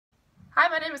Hi,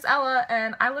 my name is Ella,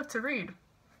 and I live to read.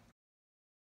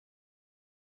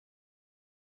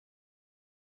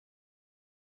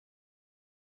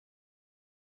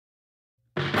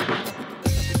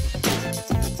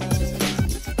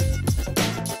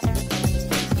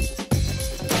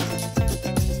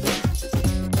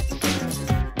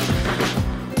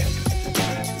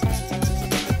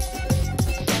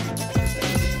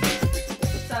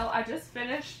 So I just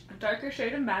finished A Darker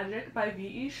Shade of Magic by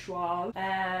V.E. Schwab,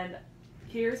 and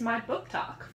here's my book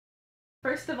talk.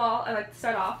 First of all, I'd like to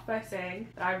start off by saying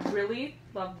that I really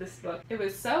loved this book. It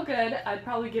was so good, I'd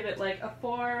probably give it like a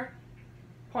 4.5,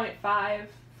 5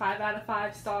 out of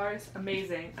 5 stars,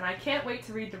 amazing. And I can't wait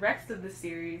to read the rest of the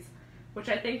series, which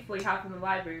I thankfully have in the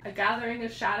library. A Gathering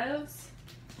of Shadows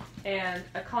and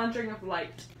A Conjuring of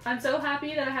Light. I'm so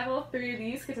happy that I have all 3 of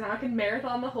these because now I can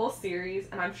marathon the whole series,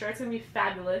 and I'm sure it's going to be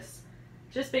fabulous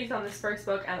just based on this first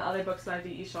book and the other books by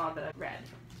V.E. Schwab that I've read.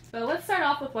 So let's start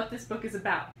off with what this book is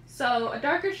about. So, A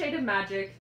Darker Shade of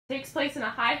Magic takes place in a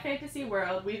high fantasy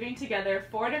world weaving together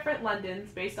 4 different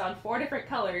Londons based on 4 different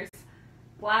colors,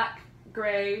 black,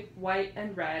 gray, white,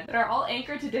 and red, that are all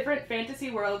anchored to different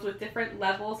fantasy worlds with different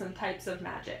levels and types of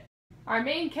magic. Our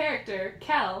main character,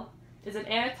 Kel, is an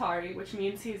Anatari, which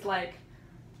means he's like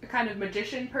a kind of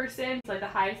magician person. He's like the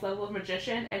highest level of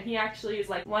magician, and he actually is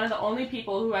like one of the only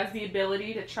people who has the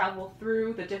ability to travel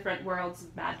through the different worlds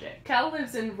of magic. Kel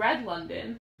lives in Red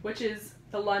London, which is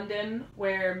the London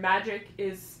where magic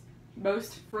is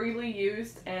most freely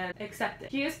used and accepted.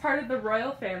 He is part of the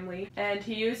royal family, and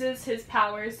he uses his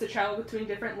powers to travel between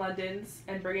different Londons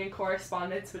and bring in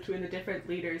correspondence between the different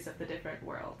leaders of the different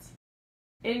worlds.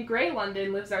 In Grey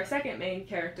London lives our second main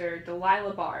character,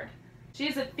 Delilah Bard. She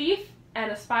is a thief and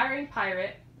aspiring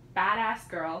pirate, badass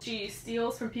girl. She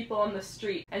steals from people on the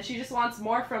street, and she just wants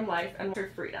more from life and her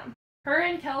freedom. Her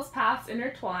and Kel's paths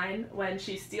intertwine when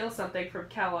she steals something from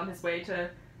Kel on his way to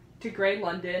Grey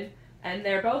London, and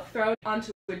they're both thrown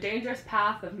onto a dangerous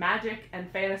path of magic and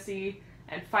fantasy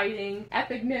and fighting,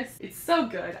 epicness. It's so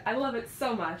good. I love it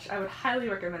so much. I would highly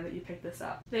recommend that you pick this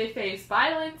up. They face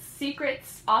violence,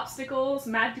 secrets, obstacles,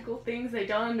 magical things they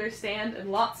don't understand,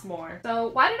 and lots more. So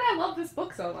why did I love this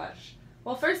book so much?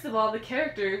 Well, first of all, the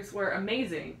characters were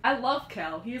amazing. I love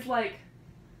Kel. He's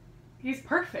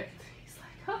perfect. He's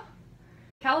like, huh.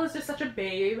 Kel is just such a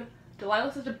babe.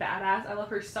 Delilah's such a badass. I love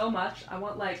her so much. I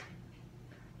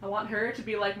want her to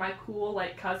be like my cool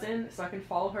like cousin so I can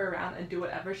follow her around and do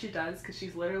whatever she does because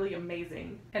she's literally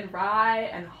amazing. And Rye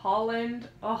and Holland,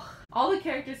 ugh. All the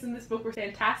characters in this book were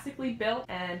fantastically built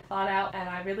and thought out, and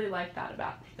I really liked that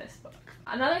about this book.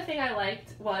 Another thing I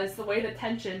liked was the way the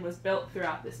tension was built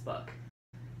throughout this book.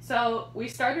 So we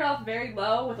started off very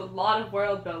low with a lot of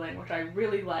world building, which I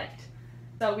really liked.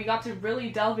 So we got to really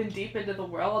delve in deep into the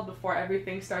world before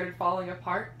everything started falling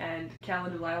apart and Kel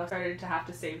and Delilah started to have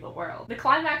to save the world. The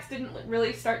climax didn't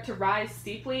really start to rise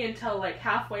steeply until like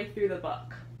halfway through the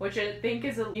book, which I think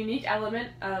is a unique element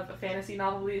of a fantasy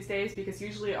novel these days, because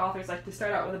usually authors like to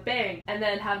start out with a bang and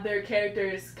then have their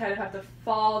characters kind of have to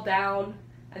fall down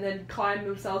and then climb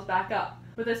themselves back up.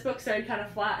 But this book started kind of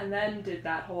flat and then did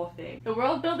that whole thing. The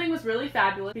world building was really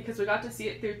fabulous because we got to see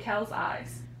it through Kel's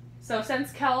eyes. So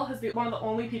since Kel has been one of the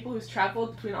only people who's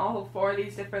traveled between all 4 of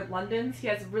these different Londons, he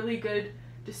has really good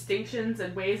distinctions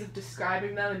and ways of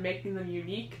describing them and making them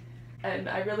unique. And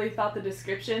I really thought the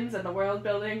descriptions and the world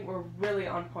building were really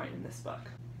on point in this book.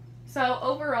 So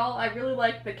overall, I really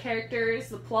liked the characters,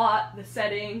 the plot, the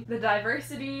setting, the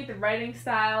diversity, the writing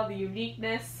style, the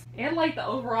uniqueness, and like the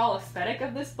overall aesthetic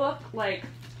of this book. Like,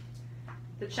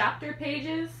 the chapter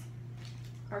pages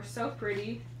are so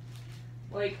pretty.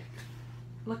 Like,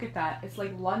 look at that. It's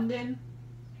like London.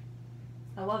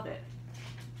 I love it.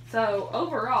 So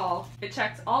overall, it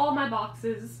checks all my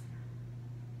boxes,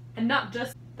 and not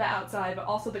just the outside, but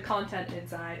also the content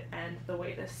inside and the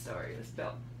way this story was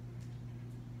built.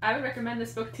 I would recommend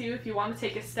this book to you if you want to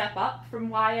take a step up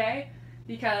from YA,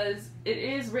 because it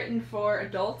is written for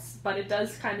adults, but it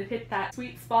does kind of hit that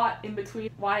sweet spot in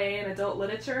between YA and adult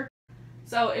literature.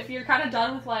 So if you're kind of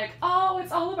done with like, oh,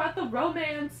 it's all about the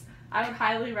romance, I would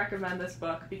highly recommend this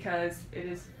book because it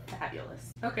is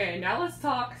fabulous. Okay, now let's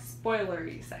talk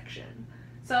spoilery section.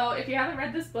 So if you haven't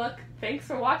read this book, thanks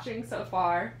for watching so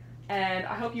far, and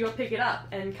I hope you'll pick it up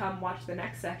and come watch the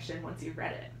next section once you've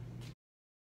read it.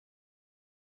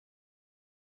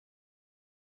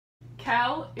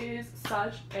 Kel is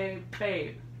such a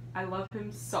babe. I love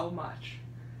him so much.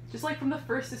 Just like from the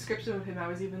first description of him, I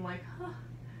was even like, huh,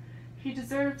 he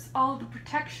deserves all the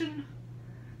protection.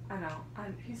 I know,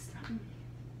 he's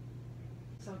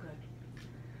so good.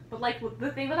 But like, the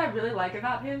thing that I really like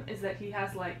about him is that he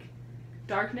has like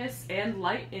darkness and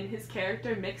light in his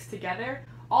character mixed together.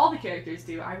 All the characters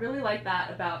do. I really like that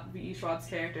about V.E. Schwab's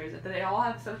characters, that they all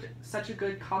have such a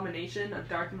good combination of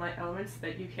dark and light elements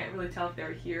that you can't really tell if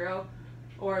they're a hero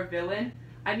or a villain.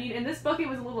 I mean, in this book it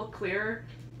was a little clearer.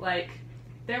 Like,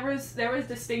 there was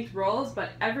distinct roles, but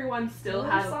everyone still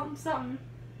had something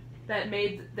that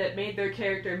made their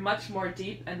character much more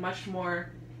deep and much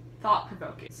more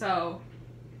thought-provoking. So,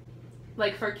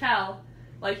 like for Kel,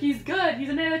 like, he's good, he's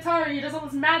an Anatari, he does all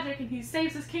this magic, and he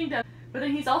saves his kingdom. But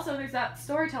then there's that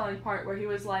storytelling part where he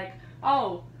was like,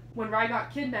 oh, when Rai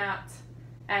got kidnapped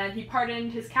and he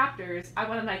pardoned his captors, I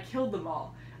went and I killed them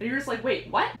all. And you're just like,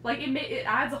 wait, what? Like, it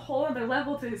adds a whole other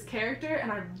level to his character,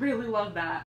 and I really love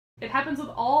that. It happens with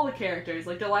all the characters.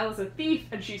 Like, Delilah's a thief,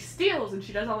 and she steals, and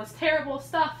she does all this terrible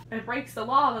stuff, and breaks the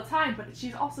law all the time, but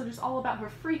she's also just all about her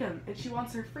freedom, and she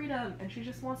wants her freedom, and she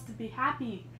just wants to be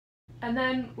happy. And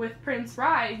then with Prince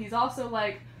Rai, he's also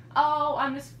like, oh,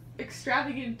 I'm this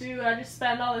extravagant dude, I just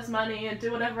spend all this money and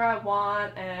do whatever I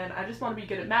want, and I just want to be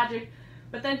good at magic.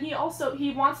 But then he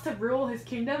wants to rule his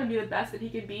kingdom and be the best that he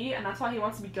can be, and that's why he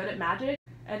wants to be good at magic.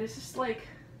 And it's just like,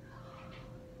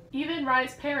 even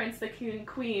Rai's parents, the king and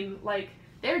queen, like,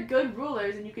 they're good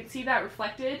rulers, and you can see that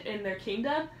reflected in their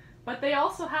kingdom, but they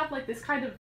also have like this kind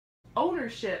of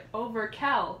ownership over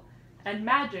Kel and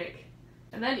magic.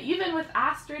 And then even with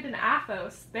Astrid and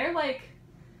Athos, they're like,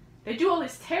 they do all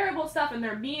this terrible stuff and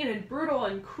they're mean and brutal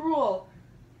and cruel,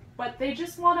 but they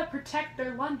just want to protect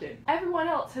their London. Everyone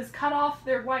else has cut off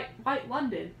their white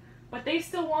London, but they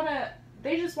just want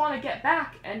to get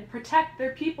back and protect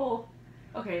their people.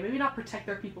 Okay, maybe not protect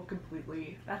their people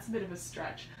completely, that's a bit of a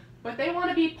stretch, but they want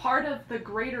to be part of the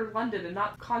greater London and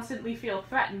not constantly feel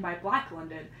threatened by Black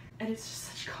London. And it's just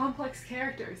such complex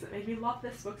characters that made me love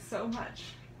this book so much.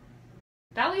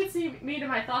 That leads me to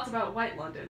my thoughts about White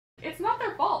London. It's not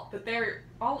their fault that they're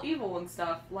all evil and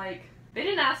stuff. Like, they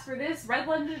didn't ask for this. Red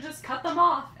London just cut them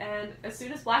off, and as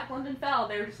soon as Black London fell,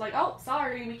 they were just like, oh,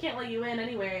 sorry, we can't let you in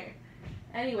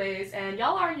anyways, and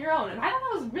y'all are on your own. And I thought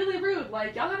that was really rude.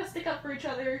 Like, y'all gotta stick up for each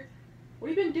other. What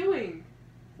have you been doing?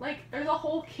 Like, there's a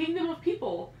whole kingdom of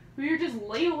people who you're just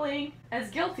labeling as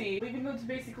guilty, leaving them to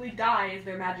basically die as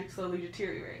their magic slowly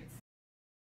deteriorates.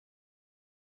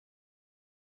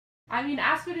 I mean,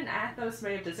 Astrid and Athos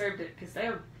may have deserved it, because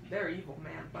they're evil,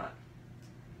 man, but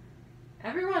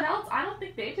everyone else, I don't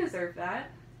think they deserve that.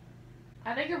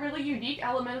 I think a really unique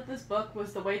element of this book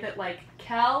was the way that, like,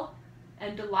 Kel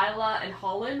and Delilah and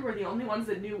Holland were the only ones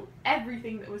that knew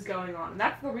everything that was going on. And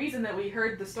that's the reason that we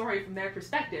heard the story from their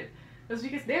perspective. It was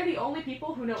because they're the only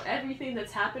people who know everything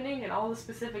that's happening in all the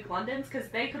specific Londons, because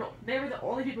they were the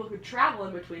only people who could travel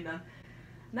in between them.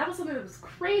 And that was something that was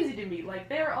crazy to me. Like,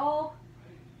 they're all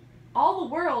the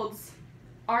worlds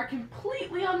are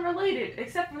completely unrelated,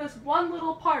 except for this one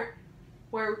little part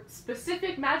where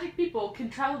specific magic people can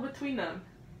travel between them.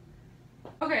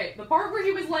 Okay, the part where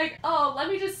he was like, oh, let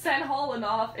me just send Holland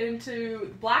off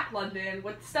into Black London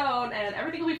with Stone and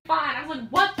everything will be fine. I was like,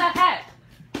 what the heck?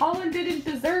 Holland didn't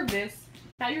deserve this.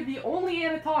 Now you're the only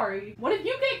Anatari. What if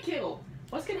you get killed?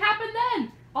 What's gonna happen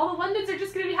then? All the Londons are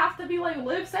just gonna have to be like,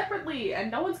 live separately,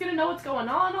 and no one's gonna know what's going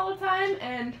on all the time,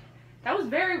 and that was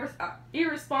very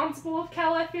irresponsible of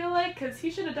Kel, I feel like, because he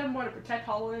should have done more to protect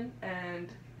Holland and,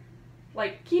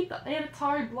 like, keep the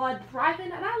Anatari blood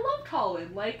thriving, and I loved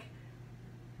Holland. Like,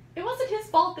 it wasn't his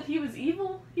fault that he was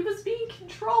evil. He was being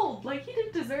controlled. Like, he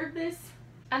didn't deserve this.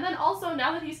 And then also,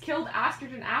 now that he's killed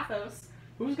Astrid and Athos,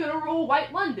 who's gonna rule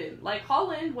White London? Like,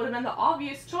 Holland would have been the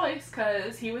obvious choice,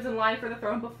 because he was in line for the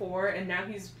throne before, and now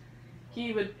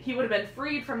he would have been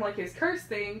freed from, like, his curse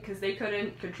thing, because they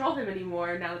couldn't control him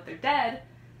anymore now that they're dead.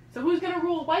 So who's gonna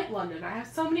rule White London? I have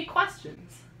so many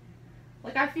questions.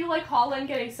 Like, I feel like Holland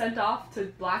getting sent off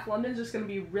to Black London is just gonna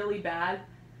be really bad.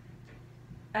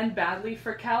 And badly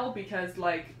for Kel, because,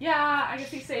 like, yeah, I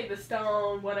guess he saved the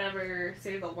stone, whatever,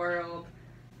 saved the world.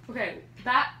 Okay,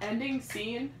 that ending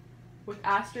scene with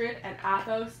Astrid and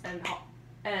Athos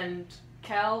and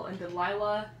Kel and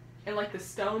Delilah and, like, the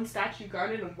stone statue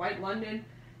garden in White London,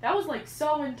 that was, like,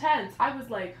 so intense. I was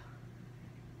like,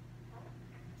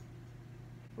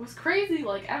 it was crazy,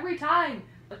 like, every time.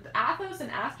 Like, the Athos and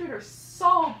Astrid are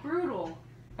so brutal.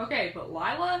 Okay, but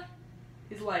Lila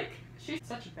is, like, she's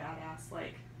such a badass.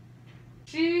 Like,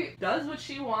 she does what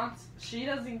she wants. She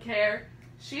doesn't care.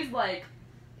 She's, like,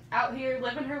 out here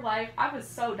living her life. I was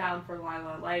so down for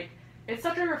Lila. Like, it's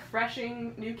such a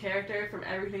refreshing new character from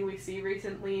everything we see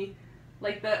recently.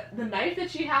 Like, the knife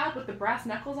that she had with the brass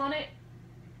knuckles on it,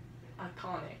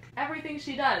 iconic. Everything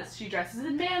she does, she dresses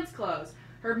in man's clothes.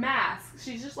 Her mask,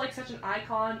 she's just, like, such an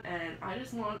icon, and I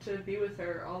just want to be with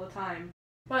her all the time.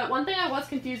 But one thing I was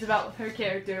confused about with her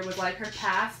character was like her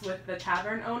past with the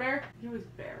tavern owner. He was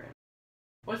barren.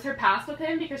 Was her past with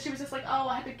him because she was just like, oh,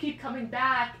 I have to keep coming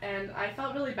back, and I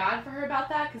felt really bad for her about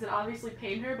that because it obviously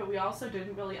pained her, but we also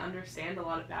didn't really understand a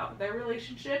lot about their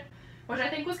relationship, which I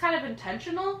think was kind of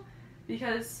intentional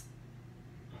because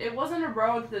it wasn't a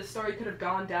road that the story could have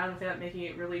gone down without making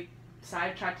it really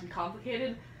sidetracked and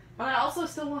complicated. But I also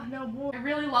still want to know more. I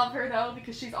really love her though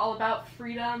because she's all about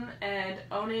freedom and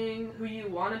owning who you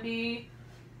want to be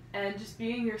and just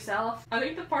being yourself. I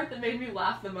think the part that made me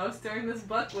laugh the most during this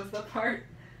book was the part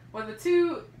when the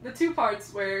two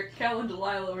parts where Kel and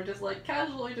Delilah were just like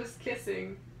casually just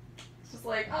kissing. It's just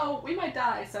like, oh, we might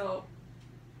die, so.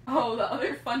 Oh, the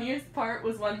other funniest part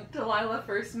was when Delilah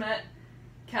first met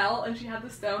Kel and she had the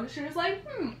stone and she was like,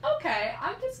 okay,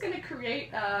 I'm just gonna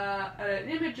create an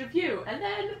image of you, and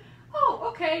then,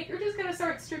 oh, okay, you're just gonna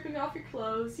start stripping off your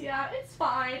clothes, yeah, it's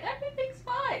fine, everything's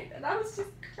fine, and I was just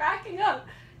cracking up,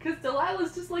 because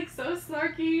Delilah's just like so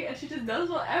snarky, and she just does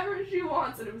whatever she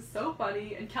wants, and it was so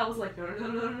funny, and Kel was like, no, no, no,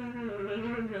 no, no, no, no,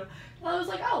 no, no, no. And I was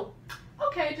like, oh,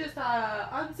 okay, just,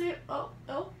 unzip, oh,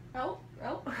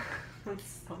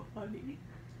 that's so funny.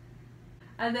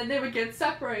 And then they would get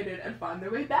separated and find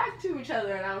their way back to each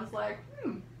other, and I was like,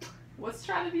 what's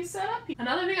trying to be set up here?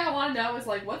 Another thing I want to know is,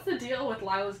 like, what's the deal with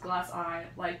Lila's glass eye?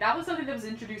 Like, that was something that was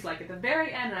introduced, like, at the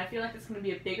very end, and I feel like it's going to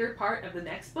be a bigger part of the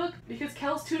next book, because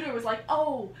Kel's tutor was like,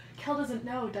 oh, Kel doesn't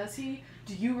know, does he?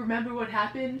 Do you remember what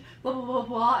happened? Blah, blah, blah,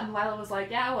 blah, and Lila was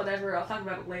like, yeah, whatever, I'll talk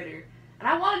about it later. And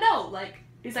I want to know, like,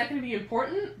 is that going to be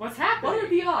important? What's happening? What are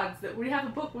the odds that we have a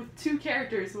book with two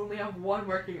characters who only have one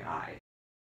working eye?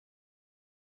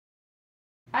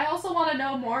 I also want to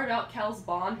know more about Kel's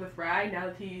bond with Rai now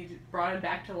that he brought him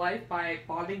back to life by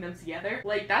bonding them together.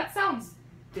 Like, that sounds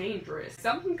dangerous.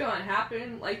 Something's gonna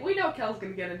happen. Like, we know Kel's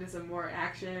gonna get into some more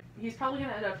action. He's probably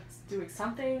gonna end up doing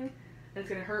something that's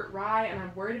gonna hurt Rai, and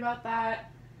I'm worried about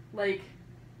that. Like,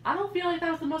 I don't feel like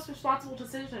that was the most responsible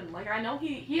decision. Like, I know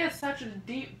he has such a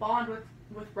deep bond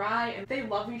with Rai, and they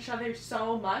love each other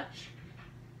so much.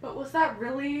 But was that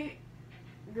really,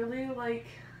 like,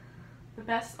 the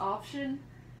best option?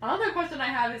 Another question I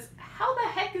have is, how the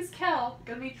heck is Kel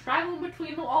gonna be traveling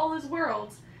between all his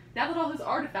worlds now that all his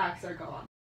artifacts are gone?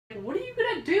 Like, what are you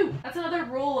gonna do? That's another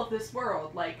rule of this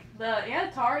world. Like, the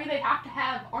Anatari, they have to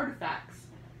have artifacts.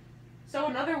 So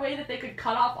another way that they could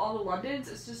cut off all the Londons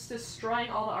is just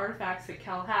destroying all the artifacts that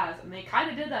Kel has, and they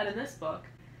kind of did that in this book.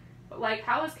 But, like,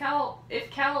 how is Kel, if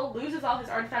Kel loses all his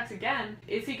artifacts again,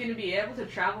 is he gonna be able to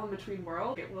travel in between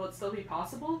worlds? Will it still be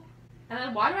possible? And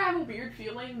then why do I have a weird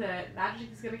feeling that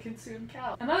magic is gonna consume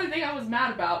Kel? Another thing I was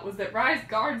mad about was that Rai's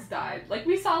guards died. Like,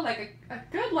 we saw like a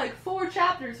good like 4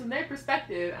 chapters from their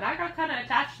perspective, and I got kind of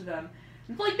attached to them.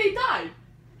 And like, they died,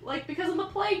 like, because of the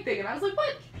plague thing, and I was like,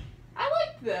 what? I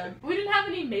liked them. We didn't have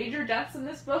any major deaths in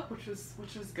this book, which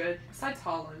was good. Besides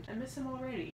Holland, I miss him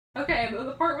already. Okay,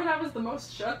 the part when I was the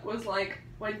most shook was like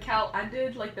when Kel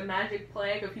ended like the magic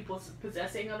plague of people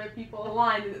possessing other people. The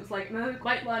line, it was like, another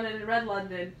White London and Red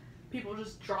London. People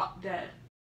just drop dead.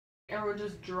 Everyone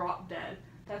just dropped dead.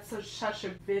 That's such a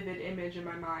vivid image in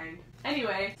my mind.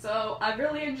 Anyway, so I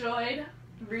really enjoyed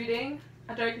reading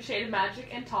A Darker Shade of Magic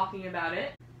and talking about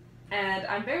it. And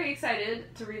I'm very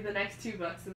excited to read the next 2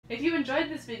 books. If you enjoyed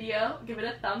this video, give it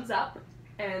a thumbs up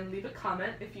and leave a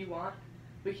comment if you want.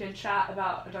 We can chat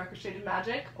about A Darker Shade of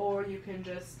Magic, or you can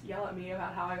just yell at me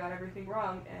about how I got everything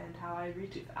wrong and how I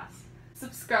read too fast.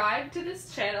 Subscribe to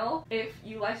this channel if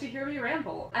you like to hear me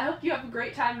ramble. I hope you have a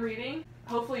great time reading.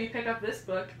 Hopefully you pick up this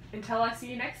book. Until I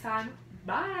see you next time,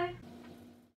 bye!